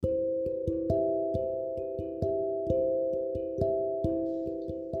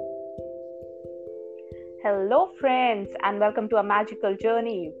Hello, friends, and welcome to a magical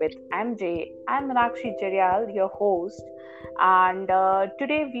journey with MJ. I'm Meenakshi Jaryal, your host, and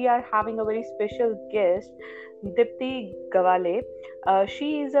today we are having a very special guest, Dipti Gawale.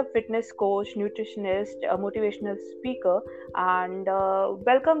 She is a fitness coach, nutritionist, a motivational speaker, and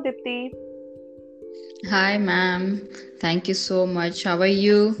welcome, Dipti. Hi, ma'am. Thank you so much. How are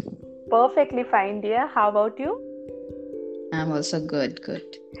you? Perfectly fine, dear. How about you? I'm also good.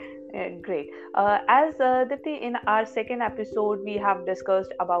 Great. As Dipti, in our second episode, we have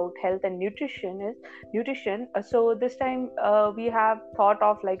discussed about health and nutrition. So this time we have thought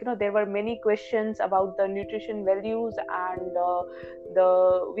of, there were many questions about the nutrition values and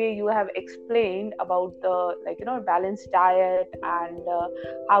the way you have explained about the balanced diet and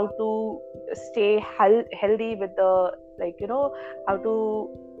how to stay healthy with the how to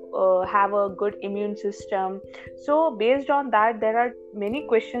have a good immune system. So based on that, there are many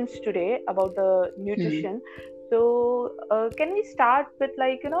questions today about the Hmm. nutrition. So can we start with,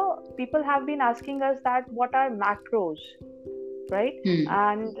 people have been asking us that what are macros, right? Hmm.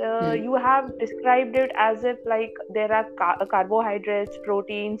 And Hmm. you have described it as if like there are carbohydrates,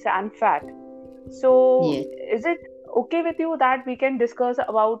 proteins, and fat. So Yes. is it okay with you that we can discuss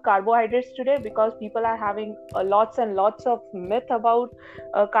about carbohydrates today, because people are having lots and lots of myth about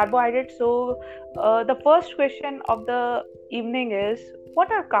carbohydrates. So the first question of the evening is,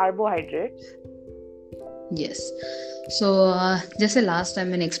 what are carbohydrates? Yes. सो जैसे last time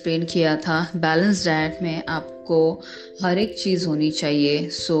मैंने explain किया था, balance diet में आपको हर एक चीज होनी चाहिए.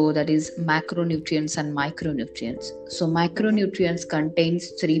 So that is macronutrients and micronutrients. So Mm-hmm. Micronutrients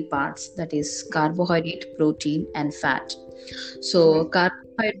contains three parts, that is carbohydrate, protein and fat. So Mm-hmm.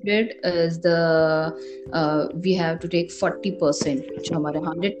 carbohydrate is the we have to take 40%. जो हमारे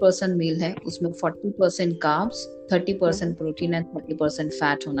 100% मील है उसमें 40% carbs, 30% Mm-hmm. Protein and 30%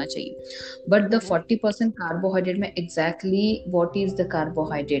 fat होना चाहिए. But the Mm-hmm. 40% carbohydrate में exactly what is the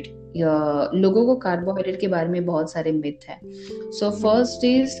carbohydrate. लोगों को carbohydrate के बारे में बहुत सारे मिथ है. So Mm-hmm. First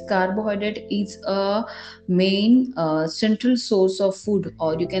is carbohydrate is a main central source of food,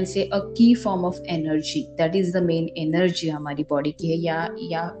 or you can say a key form of energy. That is the main energy हमारी body की है,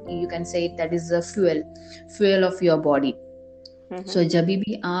 या you can say that is the fuel of your body. Mm-hmm. सो जब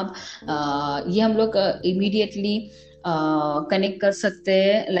भी आप ये हम लोग इमीडिएटली कनेक्ट कर सकते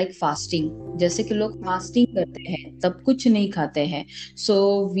हैं लाइक फास्टिंग. जैसे कि लोग Mm-hmm. फास्टिंग करते हैं तब कुछ नहीं खाते हैं, so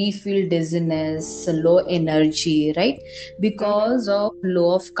we feel dizziness, low energy, right? Mm-hmm. Because of low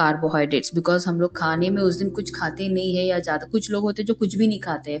of carbohydrates. Because हम लोग खाने में उस दिन कुछ खाते नहीं है, या ज्यादा कुछ लोग होते हैं जो कुछ भी नहीं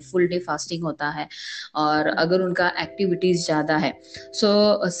खाते हैं, फुल डे फास्टिंग होता है, और Mm-hmm. अगर उनका एक्टिविटीज ज्यादा है.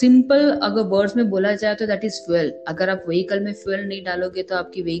 सो सिंपल अगर वर्ड्स में बोला जाए तो दैट इज फ्यूल. अगर आप व्हीकल में फ्यूल नहीं डालोगे तो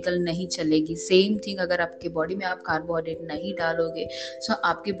आपकी व्हीकल नहीं चलेगी. सेम थिंग, अगर आपके बॉडी में आप कार्बोहाइड्रेट नहीं डालोगे, सो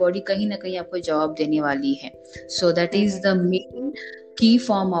आपकी बॉडी कहीं ना कहीं आपको जवाब देने वाली है. So that is Mm-hmm. The main की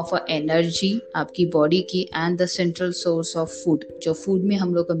फॉर्म ऑफ एनर्जी आपकी बॉडी की, and the central source of food. जो फूड में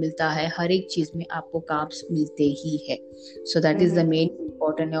हम लोग को मिलता है, हर एक चीज में आपको कार्ब्स मिलते ही है. So that is the Mm-hmm. Main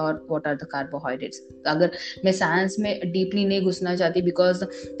important. और व्हाट आर द कार्बोहाइड्रेट्स, अगर मैं साइंस में डीपली नहीं घुसना चाहती, बिकॉज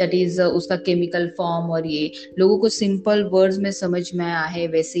दैट इज उसका केमिकल फॉर्म, और ये लोगों को सिंपल वर्ड्स में समझ में आया है,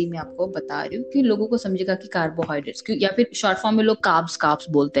 वैसे ही मैं आपको बता रही हूँ कि लोगों को समझेगा कि कार्बोहाइड्रेट्स, या फिर शॉर्ट फॉर्म में लोग कार्ब्स कार्ब्स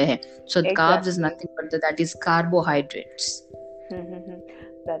बोलते हैं. So carbs is Exactly. Nothing but that is carbohydrates. Hmm.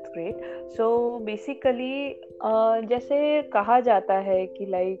 That's great. So basically जैसे कहा जाता है कि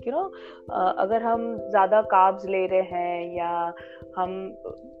अगर हम ज़्यादा कार्ब्स ले रहे हैं, या हम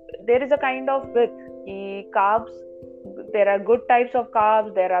there is a kind of with कि carbs, there are good types of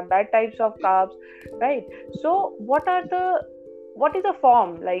carbs, there are bad types of carbs, right? So what is the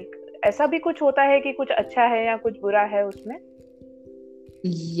form, like ऐसा भी कुछ होता है कि कुछ अच्छा है या कुछ बुरा है उसमें?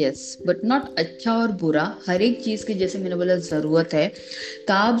 यस, बट नॉट अच्छा और बुरा. हर एक चीज की, जैसे मैंने बोला, जरूरत है.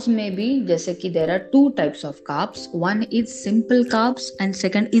 कार्ब्स में भी जैसे कि there are two types of carbs. One is simple carbs and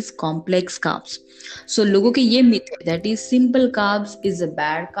second is complex carbs. सो लोगों के ये मिथ है that is simple carbs is a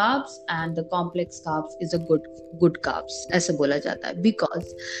bad carbs and the complex carbs is a good carbs, ऐसे बोला जाता है. Because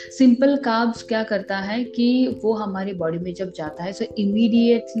simple carbs क्या करता है कि वो हमारी बॉडी में जब जाता है, सो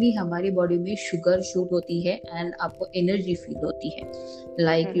इमीडिएटली हमारी बॉडी में शुगर शूट होती है एंड आपको एनर्जी फील होती है.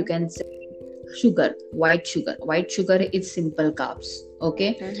 Like you hmm. can say white sugar is simple carbs. Okay,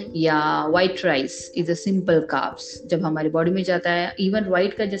 हम्म. या white rice is a simple carbs. जब हमारी बॉडी में जाता है, इवन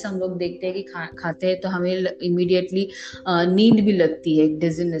व्हाइट का जैसे हम लोग देखते हैं कि खाते हैं तो हमें इमीडिएटली नींद भी लगती है,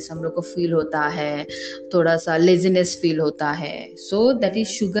 डिजीनेस हम लोग को फील होता है, थोड़ा सा लेजीनेस फील होता है. सो दैट इज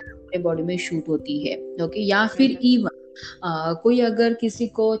शुगर हमारे बॉडी में शूट होती है. ओके, या फिर हम्म. कोई अगर किसी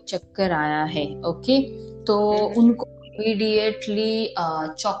को चक्कर आया है, ओके, तो उनको इमीडिएटली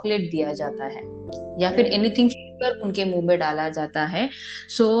चॉकलेट दिया जाता है या फिर एनीथिंग शुगर उनके मुंह में डाला जाता है।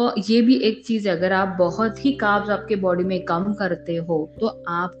 सो ये भी एक चीज है, अगर आप बहुत ही कार्ब्स आपके बॉडी में कम करते हो तो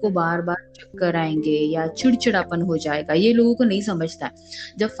आपको बार बार चक्कर आएंगे या चिड़चिड़ापन हो जाएगा। ये लोगों को नहीं समझता है।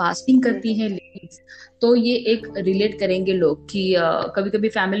 जब फास्टिंग करती है लेडीज तो ये एक रिलेट करेंगे लोग कि कभी कभी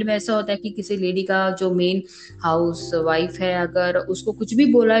फैमिली में ऐसा होता है कि किसी लेडी का जो मेन हाउस वाइफ है, अगर उसको कुछ भी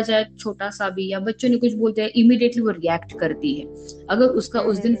बोला जाए छोटा सा भी या बच्चों ने कुछ बोलते हैं, इमीडिएटली वो रिएक्ट करती है। अगर उसका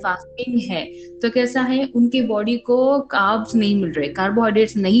उस दिन फास्टिंग है तो कैसा है, उनके बॉडी को कार्ब्स नहीं मिल रहे,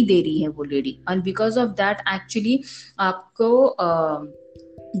 कार्बोहाइड्रेट्स नहीं दे रही है वो lady, and because of that actually आपको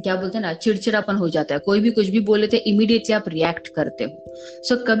क्या बोलते हैं ना, चिड़चिड़ापन हो जाता है। कोई भी कुछ भी बोले थे इमीडिएटली आप रिएक्ट करते हो।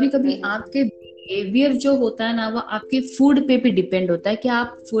 सो कभी कभी आपके बिहेवियर जो होता है ना, वो आपके फूड पे भी डिपेंड होता है कि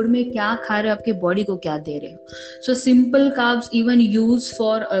आप फूड में क्या खा रहे हो, आपके बॉडी को क्या दे रहे हो। So simple carbs even use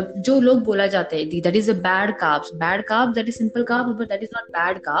for, जो लोग बोला जाता है that is a bad carbs, that is simple carbs but that is not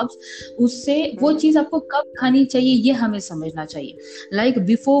bad carbs, उससे वो चीज आपको कब खानी चाहिए ये हमें समझना चाहिए। लाइक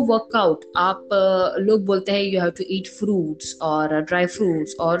बिफोर वर्कआउट आप लोग बोलते हैं you have to eat fruits और ड्राई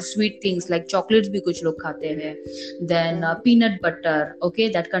फ्रूट्स और स्वीट थिंग्स लाइक चॉकलेट्स भी कुछ लोग खाते हैं, then peanut butter, okay,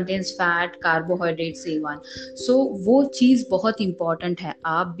 that contains fat, carbohydrates A1। So वो चीज बहुत इंपॉर्टेंट है।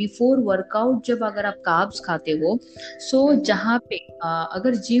 आप बिफोर वर्कआउट जब अगर आप कार्ब्स खाते हो, सो जहाँ पे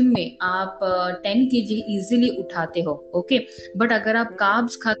अगर जिम में आप 10 kg इजीली उठाते हो, ओके, बट अगर आप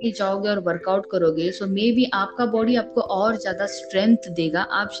कार्ब्स खा के जाओगे और वर्कआउट करोगे, सो मे बी आपका बॉडी आपको और ज्यादा स्ट्रेंथ देगा,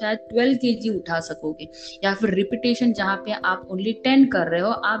 आप शायद 12 kg उठा सकोगे, या फिर रिपीटेशन जहाँ पे आप ओनली 10 कर रहे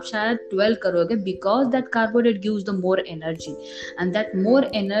हो आप शायद 12 करोगे, because that carbohydrate gives the more energy, and that more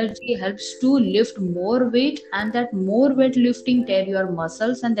energy helps to lift more weight, and that more weight lifting tear your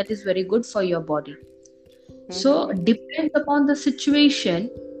muscles, and that is very good for your body. So depends upon the situation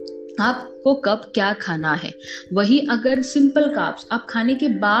आपको कब क्या खाना है। वही अगर simple carbs आप खाने के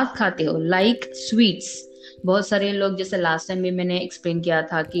बाद खाते हो, लाइक स्वीट्स, बहुत सारे लोग, जैसे लास्ट टाइम भी मैंने एक्सप्लेन किया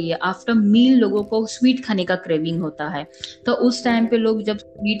था कि आफ्टर मील लोगों को स्वीट खाने का क्रेविंग होता है, तो उस टाइम पे लोग जब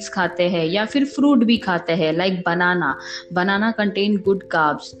स्वीट्स खाते हैं या फिर फ्रूट भी खाते हैं like banana contain good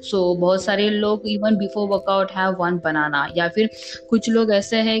carbs, so बहुत सारे लोग even before workout have 1 banana, या फिर कुछ लोग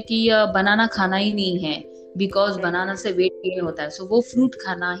ऐसे हैं कि बनाना खाना ही नहीं है बिकॉज बनाना से वेट गेन होता है, सो वो फ्रूट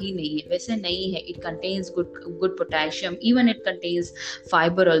खाना ही नहीं है। वैसे नहीं है, it contains good potassium, even it contains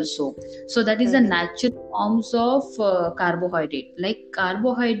fibre also, so that is the natural forms of carbohydrate. Like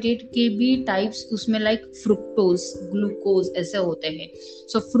carbohydrate के भी टाइप्स उसमें लाइक फ्रुक्टोज, ग्लूकोज ऐसे होते हैं।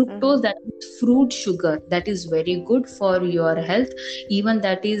 So fructose that is fruit sugar, that is very good for your health, even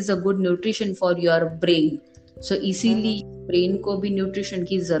that is a good nutrition for your brain. So इसीलिए brain को भी nutrition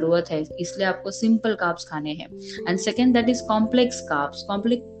की जरूरत है, इसलिए आपको सिंपल कार्ब्स खाने हैं। And second that is complex carbs.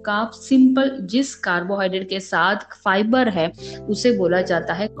 Complex carbs simple जिस कार्बोहाइड्रेट के साथ फाइबर है उसे बोला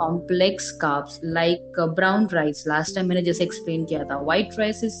जाता है complex carbs, like brown rice. Last time मैंने जैसे एक्सप्लेन किया था, white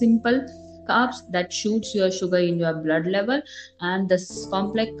rice is simple carbs that shoots your sugar in your blood level, and the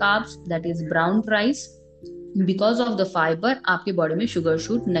complex carbs that is brown rice, because of the fibre आपके body में sugar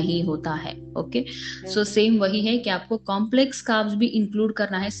shoot नहीं होता है। Okay, so same वही है कि आपको complex carbs भी इंक्लूड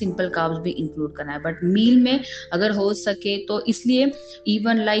करना है, सिंपल कार्ब्स भी इंक्लूड करना है, बट मील में अगर हो सके तो। इसलिए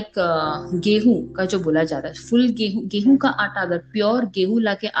इवन लाइक गेहूं का जो बोला जाता है, फुल गेहूं का आटा, अगर प्योर गेहूं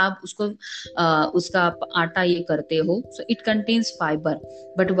लाके आप उसको उसका आटा ये करते हो, so it contains fibre,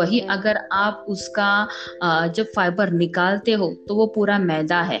 but वही अगर आप उसका जब फाइबर निकालते हो तो वो पूरा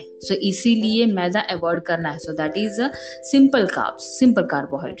मैदा है, सो इसीलिए मैदा अवॉइड करना है। So that is a simple carbs, simple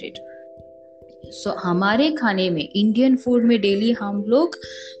carbohydrate. So हमारे खाने में, इंडियन फूड में डेली हम लोग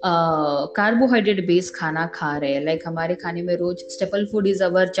कार्बोहाइड्रेट बेस्ड खाना खा रहे हैं। लाइक हमारे खाने में रोज staple food is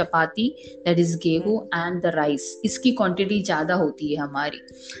our chapati, that is gehun and the rice. इसकी क्वांटिटी ज्यादा होती है हमारी।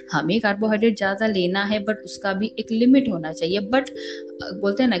 हमें कार्बोहाइड्रेट ज्यादा लेना है बट उसका भी एक लिमिट होना चाहिए। बट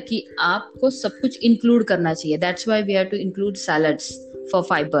बोलते हैं ना कि आपको सब कुछ इंक्लूड करना चाहिए, that's why we have to include salads for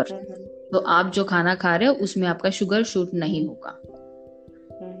fibre. तो आप जो खाना खा रहे हो उसमें आपका शुगर शूट नहीं होगा।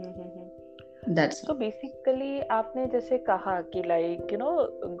 तो बेसिकली आपने जैसे कहा कि like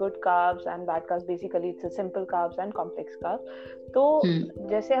good carbs and bad carbs, basically it's simple carbs and complex carbs. तो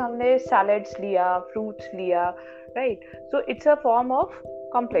जैसे हमने सैलेड्स लिया, फ्रूट्स लिया, right, so it's a form of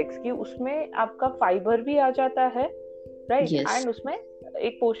complex कि उसमें आपका फाइबर भी आ जाता है, राइट, एंड उसमें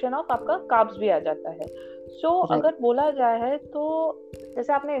एक पोर्शन ऑफ आपका कार्ब्स भी आ जाता है। सो अगर बोला जाए तो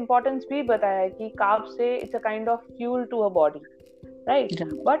जैसे आपने इम्पोर्टेंस भी बताया कि कार्ब्स से it's a kind of fuel to a body, right,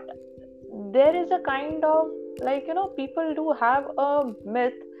 but there is a kind of like people do have a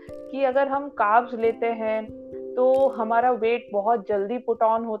myth कि अगर हम कार्ब्स लेते हैं तो हमारा वेट बहुत जल्दी पुट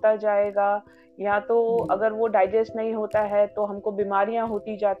ऑन होता जाएगा, या तो अगर वो डाइजेस्ट नहीं होता है तो हमको बीमारियां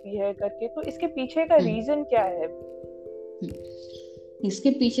होती जाती है करके। तो इसके पीछे का रीजन क्या है? इसके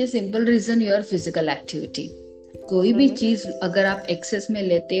पीछे simple reason your physical activity. कोई भी चीज अगर आप एक्सेस में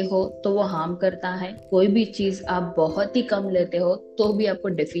लेते हो तो वो हार्म करता है, कोई भी चीज आप बहुत ही कम लेते हो तो भी आपको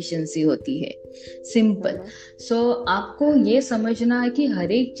डेफिशिएंसी होती है, सिंपल। सो आपको ये समझना है कि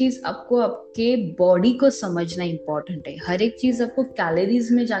हर एक चीज आपको आपके बॉडी को समझना इंपॉर्टेंट है। हर एक चीज आपको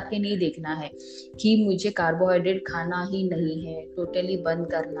कैलोरीज में जाके नहीं देखना है कि मुझे कार्बोहाइड्रेट खाना ही नहीं है, टोटली बंद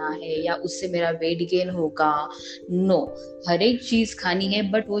करना है या उससे मेरा वेट गेन होगा। नो, हर एक चीज खानी है,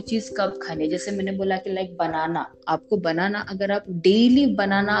 बट वो चीज कब खानी है। जैसे मैंने बोला कि लाइक बनाना, आपको बनाना अगर आप डेली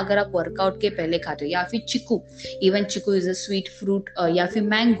बनाना अगर आप वर्कआउट के पहले खाते हो, या फिर chikoo, even chikoo is a sweet fruit, या फिर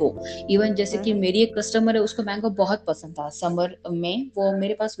मैंगो। इवन जैसे कि मेरी एक कस्टमर है, उसको मैंगो बहुत पसंद था समर में, वो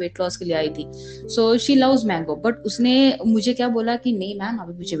मेरे पास वेट लॉस के लिए आई थी। So she loves mango, but उसने मुझे क्या बोला कि नहीं मैम,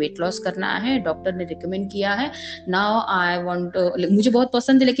 अभी मुझे वेट लॉस करना है, डॉक्टर ने रिकमेंड किया है, नाउ आई वांट, मुझे बहुत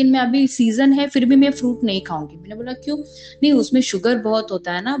पसंद है लेकिन मैं अभी सीजन है फिर भी मैं फ्रूट नहीं खाऊंगी। मैंने बोला क्यों? नहीं, उसमें शुगर बहुत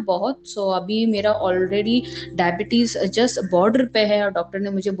होता है ना, बहुत। सो अभी मेरा ऑलरेडी डायबिटीज जस्ट बॉर्डर पे है, और डॉक्टर ने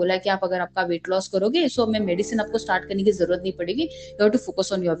मुझे बोला कि आप अगर आपका वेट लॉस करोगे सो मैं मेडिसिन आपको स्टार्ट करने की जरूरत नहीं पड़ेगी, you have to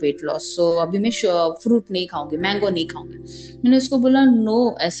focus on your weight loss. So अभी मैं फ्रूट नहीं खाऊंगी, मैंगो नहीं खाऊंगी। मैंने उसको बोला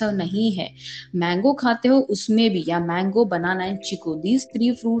नो, ऐसा नहीं है। मैंगो खाते हो उसमें भी, या mango, banana and chikoo, these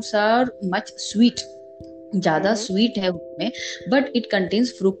 3 fruits are much sweet, ज्यादा स्वीट है उसमें, but it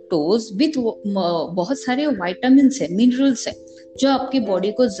contains fructose with बहुत सारे विटामिन है, मिनरल्स है जो आपकी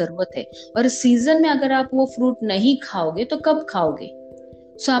बॉडी को जरूरत है। और सीजन में अगर आप वो फ्रूट नहीं खाओगे तो कब खाओगे?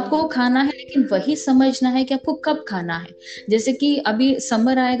 सो आपको खाना है, लेकिन वही समझना है कि आपको कब खाना है। जैसे कि अभी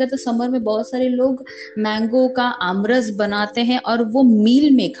समर आएगा तो समर में बहुत सारे लोग मैंगो का आमरस बनाते हैं और वो मील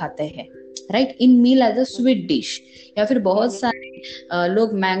में खाते हैं, right, in meal as a sweet dish. या फिर बहुत सारे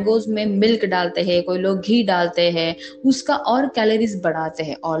लोग मैंगोज में मिल्क डालते हैं, कोई लोग घी डालते हैं, उसका और कैलोरीज बढ़ाते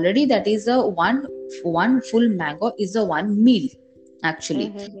हैं। Already that is a one full mango is a one meal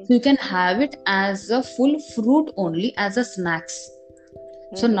actually. So you can have it as a full fruit only as a snacks,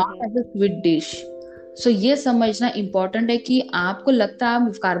 so not as a sweet dish. So ये समझना important है कि आपको लगता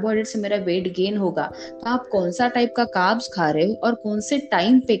है carbohydrate से मेरा weight gain होगा, तो आप कौन सा टाइप का कार्ब्स खा रहे हो और कौन से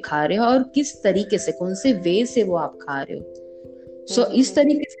टाइम पे खा रहे हो और किस तरीके से, कौन से वे से वो आप खा रहे हो। सो इस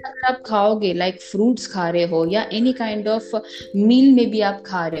तरीके से अगर आप खाओगे, लाइक फ्रूट्स खा रहे हो या एनी काइंड ऑफ मील में भी आप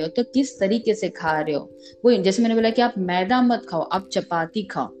खा रहे हो, तो किस तरीके से खा रहे हो। वो जैसे मैंने बोला कि आप मैदा मत खाओ, आप चपाती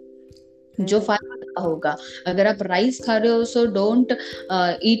खाओ जो फायदा होगा। अगर आप राइस खा रहे हो सो डोंट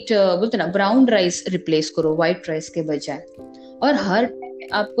ईट, बोलते ना, ब्राउन राइस रिप्लेस करो व्हाइट राइस के बजाय। और हर टाइम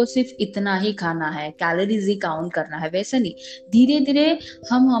आपको सिर्फ इतना ही खाना है, कैलोरीज ही काउंट करना है, वैसा नहीं। धीरे धीरे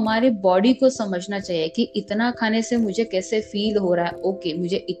हम हमारे बॉडी को समझना चाहिए कि इतना खाने से मुझे कैसे फील हो रहा है। ओके,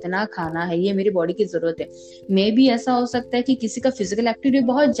 मुझे इतना खाना है, ये मेरी बॉडी की जरूरत है। मे भी ऐसा हो सकता है कि किसी का फिजिकल एक्टिविटी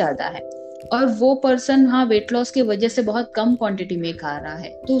बहुत ज्यादा है और वो पर्सन हाँ वेट लॉस की वजह से बहुत कम क्वांटिटी में खा रहा है,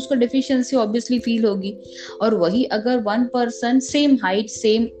 तो उसको डेफिशिएंसी ऑब्वियसली फील होगी। और वही अगर one person same height,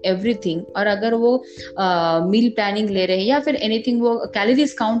 same everything, और अगर वो मील प्लानिंग ले रहे हैं या फिर एनीथिंग, वो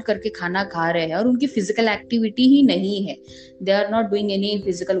कैलोरीज काउंट करके खाना खा रहे हैं और उनकी फिजिकल एक्टिविटी ही नहीं है, they are not doing any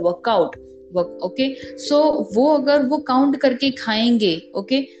physical workout, okay, so वो अगर वो काउंट करके खाएंगे,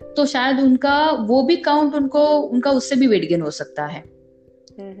 ओके, तो शायद उनका वो भी काउंट उनका उससे भी वेट गेन हो सकता है।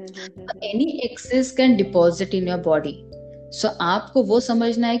 Any excess can deposit in your body. सो आपको वो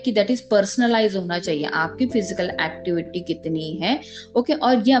समझना है कि दैट इज पर्सनलाइज होना चाहिए, आपकी फिजिकल एक्टिविटी कितनी है, ओके।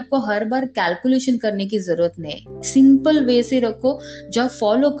 और ये आपको हर बार कैलकुलेशन करने की जरूरत नहीं, सिंपल वे से रखो जो आप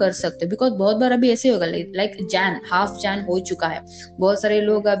फॉलो कर सकते हो। बिकॉज बहुत बार अभी ऐसे होगा, लाइक हाफ जैन हो चुका है, बहुत सारे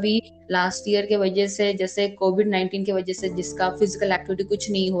लोग अभी लास्ट ईयर के वजह से, जैसे कोविड-19 की वजह से, जिसका फिजिकल एक्टिविटी कुछ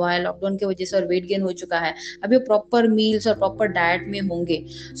नहीं हुआ है, लॉकडाउन की वजह से, और वेट गेन हो चुका है, अभी प्रॉपर मील्स और प्रॉपर डाइट में होंगे।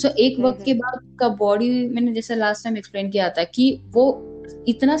 सो एक वक्त के बाद का बॉडी, मैंने जैसे लास्ट टाइम एक्सप्लेन किया था कि वो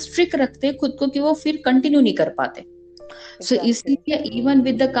इतना स्ट्रिक्ट रखते खुद को कि वो फिर कंटिन्यू नहीं कर पाते। सो इसलिए इवन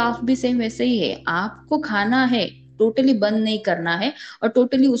विद द कार्ब्स भी सेम वैसे ही है, आपको खाना है, टोटली बंद नहीं करना है और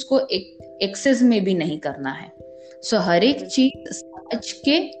टोटली उसको एक्सेस में भी नहीं करना है। सो हर एक चीज समझ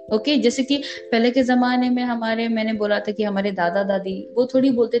के, ओके। जैसे कि पहले के जमाने में मैंने बोला था कि हमारे दादा दादी वो थोड़ी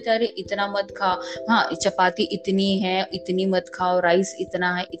बोलते थे अरे इतना मत खा, हाँ चपाती इतनी है इतनी मत खाओ, राइस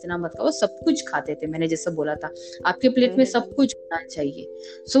इतना है इतना मत खाओ, सब कुछ खाते थे। मैंने जैसा बोला था आपके प्लेट में सब कुछ होना चाहिए।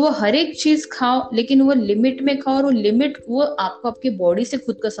 सो वो हर एक चीज खाओ, लेकिन वो लिमिट में खाओ, और वो लिमिट वो आपको आपके बॉडी से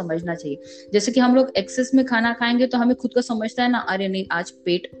खुद को समझना चाहिए। जैसे कि हम लोग एक्सेस में खाना खाएंगे तो हमें खुद को समझता है ना, अरे नहीं आज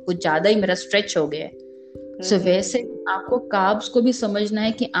पेट कुछ ज्यादा ही मेरा स्ट्रेच हो गया है, सो वैसे आपको कार्ब्स को भी समझना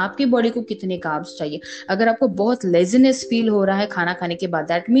है कि आपकी बॉडी को कितने कार्ब्स चाहिए। अगर आपको बहुत लेजीनेस फील हो रहा है खाना खाने के बाद,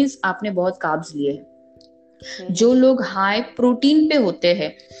 दैट मीन्स आपने बहुत कार्ब्स लिए हैं। जो लोग हाई प्रोटीन पे होते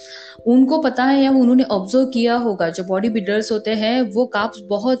हैं उनको पता है या उन्होंने ऑब्जर्व किया होगा, जो बॉडी बिल्डर्स होते हैं वो कार्ब्स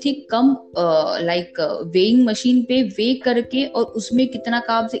बहुत ही कम लाइक वेइंग मशीन पे वे करके और उसमें कितना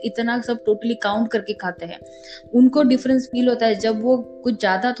कार्ब्स इतना सब टोटली काउंट करके खाते हैं। उनको डिफरेंस फील होता है जब वो कुछ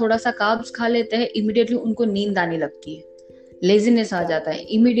ज्यादा थोड़ा सा कार्ब्स खा लेते हैं, इमिडिएटली उनको नींद आने लगती है, लेजीनेस आ जाता है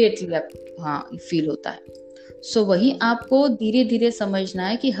इमिडिएटली, आप हाँ फील होता है। सो वही आपको धीरे धीरे समझना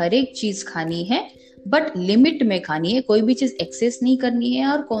है कि हर एक चीज खानी है बट लिमिट में खानी है, कोई भी चीज एक्सेस नहीं करनी है,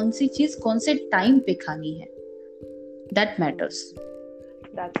 और कौन सी चीज कौन से टाइम पे खानी है, दैट मैटर्स।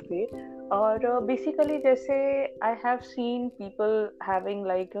 That's great. और बेसिकली जैसे I have seen people having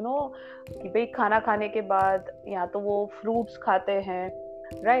like you know कि भाई खाना खाने के बाद या तो वो फ्रूट्स खाते हैं,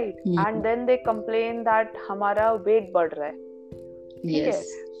 right, and then they complain that हमारा वेट बढ़ रहा है, ठीक है।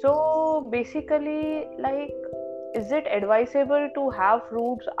 So basically like is it advisable to have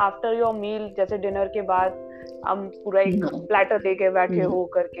fruits after your meal, जैसे डिनर के बाद हम पूरा एक प्लेटर लेके बैठे हो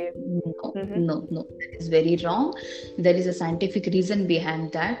करके? No no, that is very wrong. There is a scientific reason behind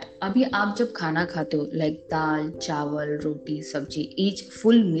that. अभी आप जब खाना खाते हो लाइक दाल चावल रोटी सब्जी, ईच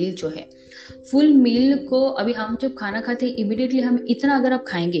फुल मील जो है, फुल मील को अभी हम जब खाना खाते हैं इमिडिएटली हम इतना अगर आप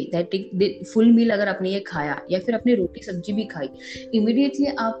खाएंगे, दैट फुल मील अगर आपने ये खाया या फिर अपनी रोटी सब्जी भी खाई, इमिडिएटली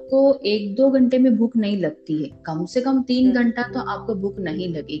आपको 1-2 घंटे में भूख नहीं लगती है, कम से कम 3 घंटा तो आपको भूख नहीं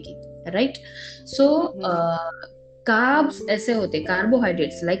लगेगी, राइट। सो कार्ब्स ऐसे होते,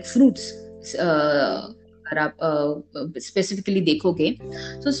 कार्बोहाइड्रेट्स लाइक फ्रूट्स, अगर आप स्पेसिफिकली देखोगे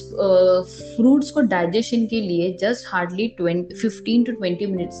तो फ्रूट्स को डाइजेशन के लिए जस्ट हार्डली 15 to 20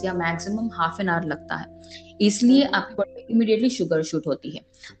 मिनट्स या मैक्सिमम हाफ एन आवर लगता है, इसलिए आपकी बॉडी में इमीडिएटली शुगर शूट होती है।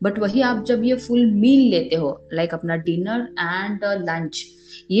 बट वही आप जब ये फुल मील लेते हो लाइक अपना डिनर एंड लंच,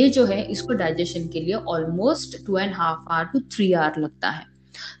 ये जो है इसको डाइजेशन के लिए ऑलमोस्ट 2.5 आवर to 3 आवर लगता है।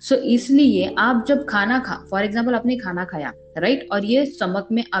 सो इसलिए आप जब खाना फॉर एग्जाम्पल आपने खाना खाया, राइट, और ये स्टमक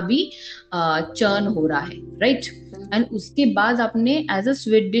में अभी चर्न हो रहा है, राइट, एंड उसके बाद आपने एज अ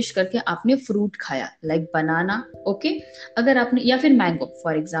स्वीट डिश करके आपने फ्रूट खाया लाइक बनाना, ओके, अगर आपने या फिर मैंगो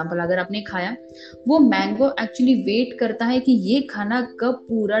फॉर एग्जाम्पल अगर आपने खाया, वो मैंगो एक्चुअली वेट करता है कि ये खाना कब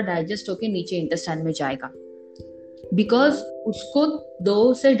पूरा डाइजेस्ट होके नीचे इंटेस्टाइन में जाएगा, बिकॉज उसको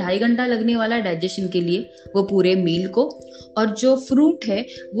 2 से 2.5 घंटा लगने वाला है डाइजेशन के लिए वो पूरे मील को, और जो फ्रूट है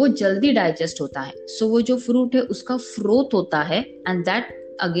वो जल्दी डाइजेस्ट होता है। सो वो जो फ्रूट है उसका फ्रोथ होता है and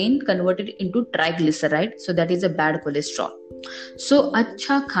that again converted into triglyceride, so that is a bad cholesterol. So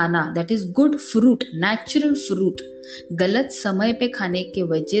अच्छा खाना that is good fruit, natural fruit, गलत समय पे खाने के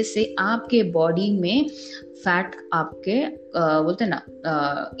वजह से आपके बॉडी में फैट आपके बोलते ना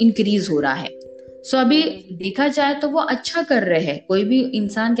इंक्रीज हो रहा है। सो अभी देखा जाए तो वो अच्छा कर रहे हैं। कोई भी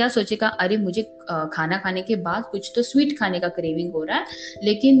इंसान क्या सोचेगा, अरे मुझे खाना खाने के बाद कुछ तो स्वीट खाने का क्रेविंग हो रहा है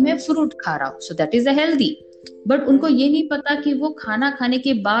लेकिन मैं फ्रूट खा रहा हूँ, so that is a healthy. But उनको ये नहीं पता कि वो खाना खाने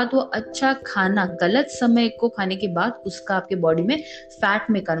के बाद वो अच्छा खाना गलत समय को खाने के बाद उसका आपके बॉडी में फैट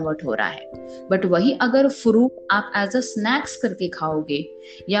में कन्वर्ट हो रहा है। बट वही अगर फ्रूट आप एज अ स्नैक्स करके खाओगे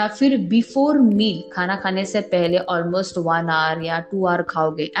या फिर बिफोर मील खाना खाने से पहले ऑलमोस्ट 1 आवर या 2 आवर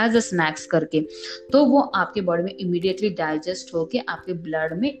खाओगे एज अ स्नैक्स करके, तो वो आपके बॉडी में इमीडिएटली डाइजेस्ट होके आपके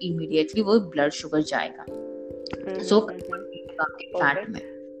ब्लड में इमीडिएटली वो ब्लड शुगर जाएगा, सो आपके फैट में।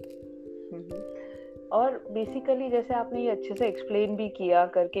 और बेसिकली जैसे आपने ये अच्छे से एक्सप्लेन भी किया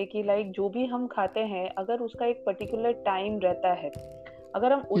करके कि लाइक जो भी हम खाते हैं अगर उसका एक पर्टिकुलर टाइम रहता है,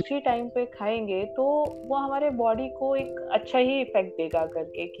 अगर हम उसी टाइम पे खाएंगे तो वो हमारे बॉडी को एक अच्छा ही इफेक्ट देगा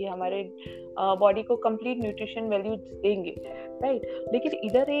करके कि हमारे बॉडी को कंप्लीट न्यूट्रिशन वैल्यू देंगे, राइट। लेकिन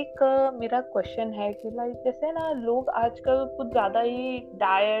इधर एक मेरा क्वेश्चन है कि लाइक जैसे ना लोग आजकल कुछ ज़्यादा ही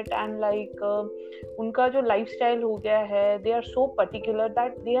डाइट एंड लाइक उनका जो लाइफस्टाइल हो गया है, they are so particular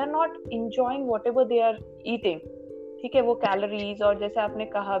that they are not enjoying what ever they are eating, ठीक है, वो कैलोरीज और जैसे आपने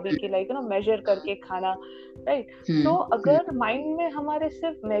कहा भी कि लाइक ना मेजर करके खाना, राइट। तो अगर माइंड में हमारे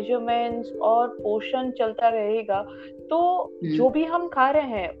सिर्फ मेजरमेंट्स और पोर्शन चलता रहेगा तो जो भी हम खा रहे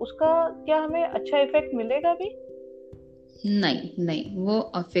हैं उसका क्या हमें अच्छा इफेक्ट मिलेगा भी? नहीं, वो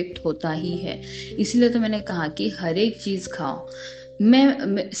अफेक्ट होता ही है। इसलिए तो मैंने कहा कि हर एक चीज खाओ।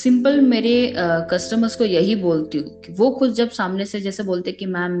 मैं सिंपल मेरे कस्टमर्स को यही बोलती हूँ कि वो खुद जब सामने से जैसे बोलते कि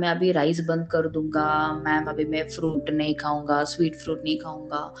मैम मैं अभी राइस बंद कर दूंगा, मैम अभी मैं फ्रूट नहीं खाऊंगा, स्वीट फ्रूट नहीं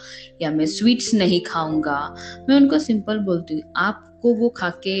खाऊंगा, या मैं स्वीट्स नहीं खाऊंगा, मैं उनको सिंपल बोलती हूँ आपको वो खा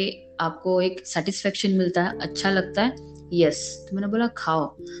के आपको एक सेटिस्फेक्शन मिलता है, अच्छा लगता है, यस, तो मैंने बोला खाओ,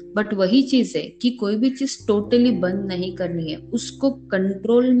 बट वही चीज है कि कोई भी चीज टोटली बंद नहीं करनी है, उसको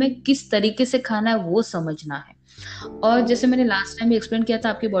कंट्रोल में किस तरीके से खाना है वो समझना है। और जैसे मैंने लास्ट टाइम भी एक्सप्लेन किया था,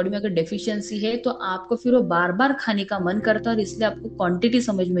 आपकी बॉडी में अगर डेफिशिएंसी है तो आपको फिर वो बार बार खाने का मन करता है, और इसलिए आपको क्वांटिटी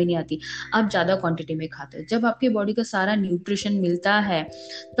समझ में नहीं आती, आप ज्यादा क्वांटिटी में खाते हो। जब आपकी बॉडी का सारा न्यूट्रिशन मिलता है,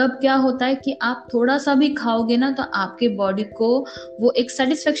 तब क्या होता है कि आप थोड़ा सा भी खाओगे ना, तो आपके बॉडी को वो एक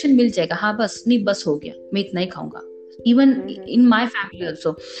सेटिस्फेक्शन मिल जाएगा, हाँ बस नहीं, बस हो गया, मैं इतना ही खाऊंगा। Even in my family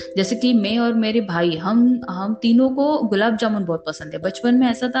also, जैसे कि मैं और मेरे भाई, हम तीनों को गुलाब जामुन बहुत पसंद है। बचपन में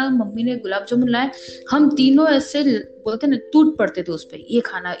ऐसा था, मम्मी ने गुलाब जामुन लाए, हम तीनों ऐसे बोलते ना टूट पड़ते थे उस पर, ये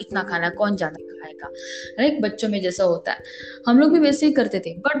खाना, इतना खाना, कौन ज्यादा खाएगा, राइट, बच्चों में जैसा होता है। हम लोग भी वैसे ही करते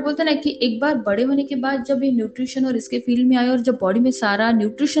थे, बट बोलते ना कि एक बार बड़े होने के बाद जब ये न्यूट्रिशन और इसके फील्ड में आए, और जब बॉडी में सारा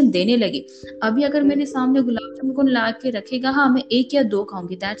न्यूट्रिशन देने लगे, अभी अगर मेरे सामने गुलाब जामुन को ला के रखेगा, हाँ मैं 1 या 2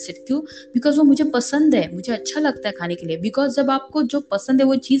 खाऊंगी, दैट्स इट। क्यों? बिकॉज वो मुझे पसंद है, मुझे अच्छा लगता है खाने के लिए। बिकॉज जब आपको जो पसंद है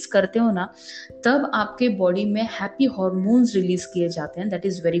वो चीज करते हो ना, तब आपके बॉडी में हैप्पी हॉर्मोन्स रिलीज किए जाते हैं, that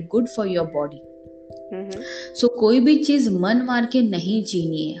is very good for your body. सो कोई भी चीज मन मार के नहीं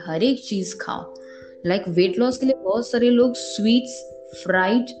जीनी है, हर एक चीज खाओ। लाइक वेट लॉस के लिए बहुत सारे लोग स्वीट्स,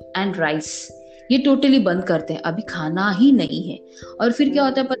 फ्राइड एंड राइस, ये टोटली बंद करते हैं, अभी खाना ही नहीं है। और फिर क्या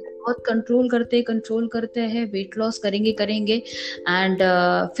होता है पता है, बहुत कंट्रोल करते हैं, वेट लॉस करेंगे करेंगे, एंड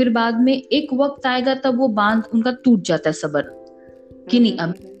फिर बाद में एक वक्त आएगा तब वो बांध उनका टूट जाता है सबर, कि नहीं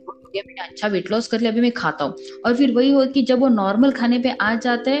अब मैंने अच्छा वेट लॉस कर लिया, अभी मैं खाता हूँ। और फिर वही हो कि जब वो नॉर्मल खाने पे आ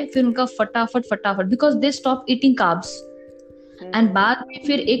जाते हैं, फिर उनका फटाफट because they stop eating carbs, and बाद में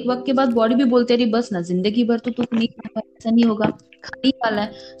फिर एक वक्त के बाद बॉडी भी बोलते रही बस ना, जिंदगी भर तो तू नहीं खाएगा, ऐसा नहीं होगा, खाने ही वाला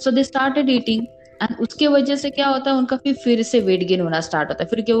है। सो दे स्टार्टेड ईटिंग, एंड उसके वजह से क्या होता है, उनका फिर से वेट गेन होना स्टार्ट होता है।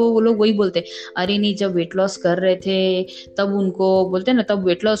 फिर क्या वो लोग वही बोलते हैं, अरे नहीं जब वेट लॉस कर रहे थे तब उनको बोलते हैं ना, तब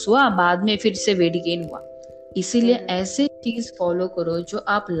वेट लॉस हुआ, बाद में फिर से वेट गेन हुआ। इसीलिए ऐसे चीज फॉलो करो जो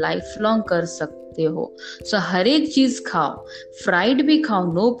आप लाइफ लॉन्ग कर सकते हो। सो हर एक चीज खाओ, फ्राइड भी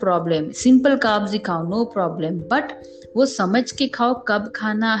खाओ नो प्रॉब्लम, सिंपल कार्ब्स भी खाओ नो प्रॉब्लम, बट वो समझ के खाओ कब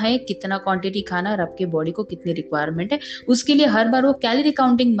खाना है, कितना क्वांटिटी खाना है, और आपके बॉडी को कितनी रिक्वायरमेंट है। उसके लिए हर बार वो कैलोरी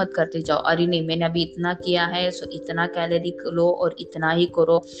काउंटिंग मत करते जाओ, अरे नहीं मैंने अभी इतना किया है सो इतना कैलोरी लो और इतना ही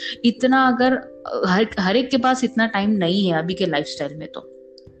करो। इतना अगर हर एक के पास इतना टाइम नहीं है अभी के लाइफस्टाइल में, तो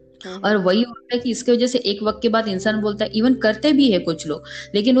और वही होता है कि इसके वजह से एक वक्त के बाद इंसान बोलता है, इवन करते भी है कुछ लोग,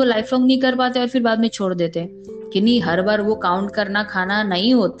 लेकिन वो लाइफ लॉन्ग नहीं कर पाते और फिर बाद में छोड़ देते हैं कि नहीं हर बार वो काउंट करना खाना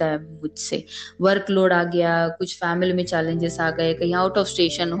नहीं होता है मुझसे, वर्कलोड आ गया, कुछ फैमिली में चैलेंजेस आ गए, कहीं आउट ऑफ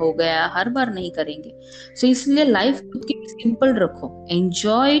स्टेशन हो गया, हर बार नहीं करेंगे। सो इसलिए लाइफ खुद की सिंपल रखो,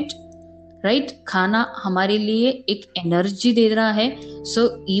 एंजॉय इट, राइट। खाना हमारे लिए एक एनर्जी दे रहा है, so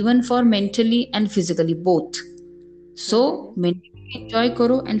even for mentally and physically both. So mentally enjoy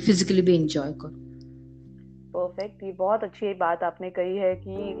करो एंड फिजिकली भी एंजॉय करो। परफेक्ट, ये बहुत अच्छी बात आपने कही है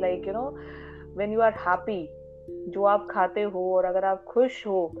कि like you know when you are happy, जो आप खाते हो और अगर आप खुश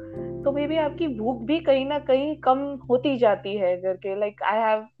हो तो मे बी आपकी भूख भी कहीं ना कहीं कम होती जाती है करके। Like I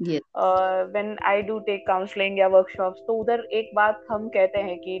have when I do take counselling या वर्कशॉप्स, तो उधर एक बात हम कहते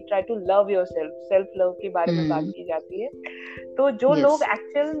हैं कि try to love yourself, self love के बारे में बात की जाती है। तो जो लोग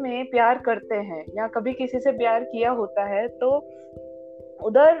एक्चुअल में प्यार करते हैं या कभी किसी से प्यार किया होता है, तो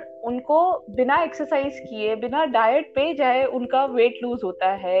उधर उनको बिना एक्सरसाइज किए, बिना डाइट पे जाए उनका वेट लूज होता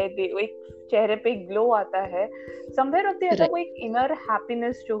है, एक चेहरे पे ग्लो आता है, समवेयर ऑफ द अदर वो एक इनर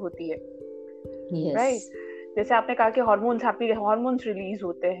हैप्पीनेस जो होती है, राइट। जैसे आपने कहा कि हार्मोन्स, हैप्पी हार्मोन्स रिलीज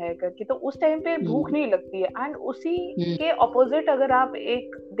होते हैं करके, तो उस टाइम पे भूख नहीं लगती है। एंड उसी के ऑपोजिट अगर आप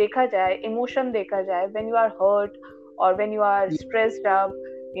एक देखा जाए, इमोशन देखा जाए, व्हेन यू आर हर्ट और when you are stressed up,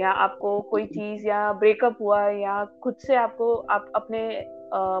 या आपको कोई चीज या ब्रेकअप हुआ या खुद से आपको आप अपने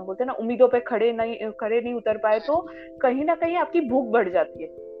बोलते हैं ना उम्मीदों पे खड़े नहीं उतर पाए, तो कहीं ना कहीं आपकी भूख बढ़ जाती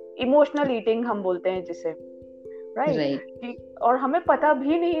है। इमोशनल ईटिंग हम बोलते हैं जिसे, राइट। और हमें पता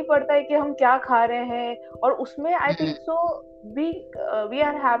भी नहीं पड़ता है कि हम क्या खा रहे हैं, और उसमें I think so we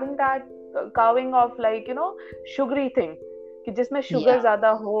are having that calving of like you no sugary thing, कि जिसमें शुगर ज्यादा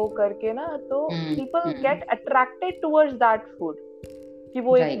हो करके ना, तो people get attracted towards that food, कि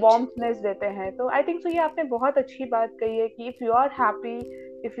वो एक वार्मनेस देते हैं। तो आई थिंक सो ये आपने बहुत अच्छी बात कही है कि if you are happy,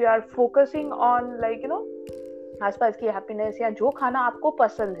 if you are focusing on like you no आसपास की हैप्पीनेस, या जो खाना आपको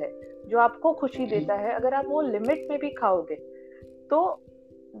पसंद है, जो आपको खुशी देता है, अगर आप वो लिमिट में भी खाओगे, तो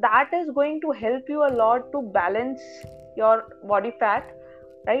that is going to help you a lot to balance your body fat,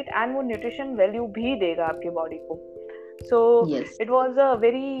 right, and वो न्यूट्रिशन वैल्यू भी देगा आपके बॉडी को। So it was a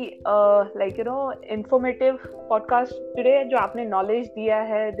very like you know informative podcast today, जो आपने knowledge दिया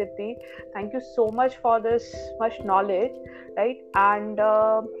है Deepti, thank you so much for this much knowledge, right? And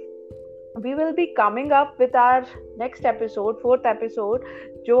we will be coming up with our next episode, fourth episode,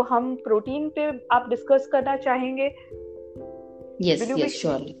 जो हम protein पे आप discuss करना चाहेंगे. Yes, Will you yes, be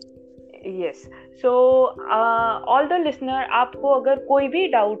surely. Yes. So all the listener, आपको अगर कोई भी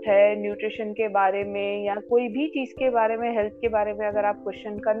डाउट है न्यूट्रिशन के बारे में या कोई भी चीज़ के बारे में, हेल्थ के बारे में, अगर आप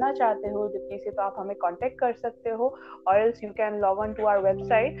क्वेश्चन करना चाहते हो दीप्ति से, तो आप हमें कांटेक्ट कर सकते हो. और else you can log on to our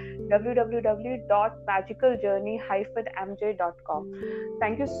website www.magicaljourney-mj.com.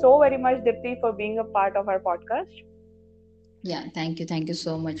 Thank you so very much Deepti for being a part of our podcast. Yeah, thank you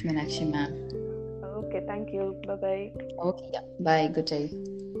so much, Meenakshi ma'am. Okay, thank you, bye bye. Okay, yeah, bye, good day.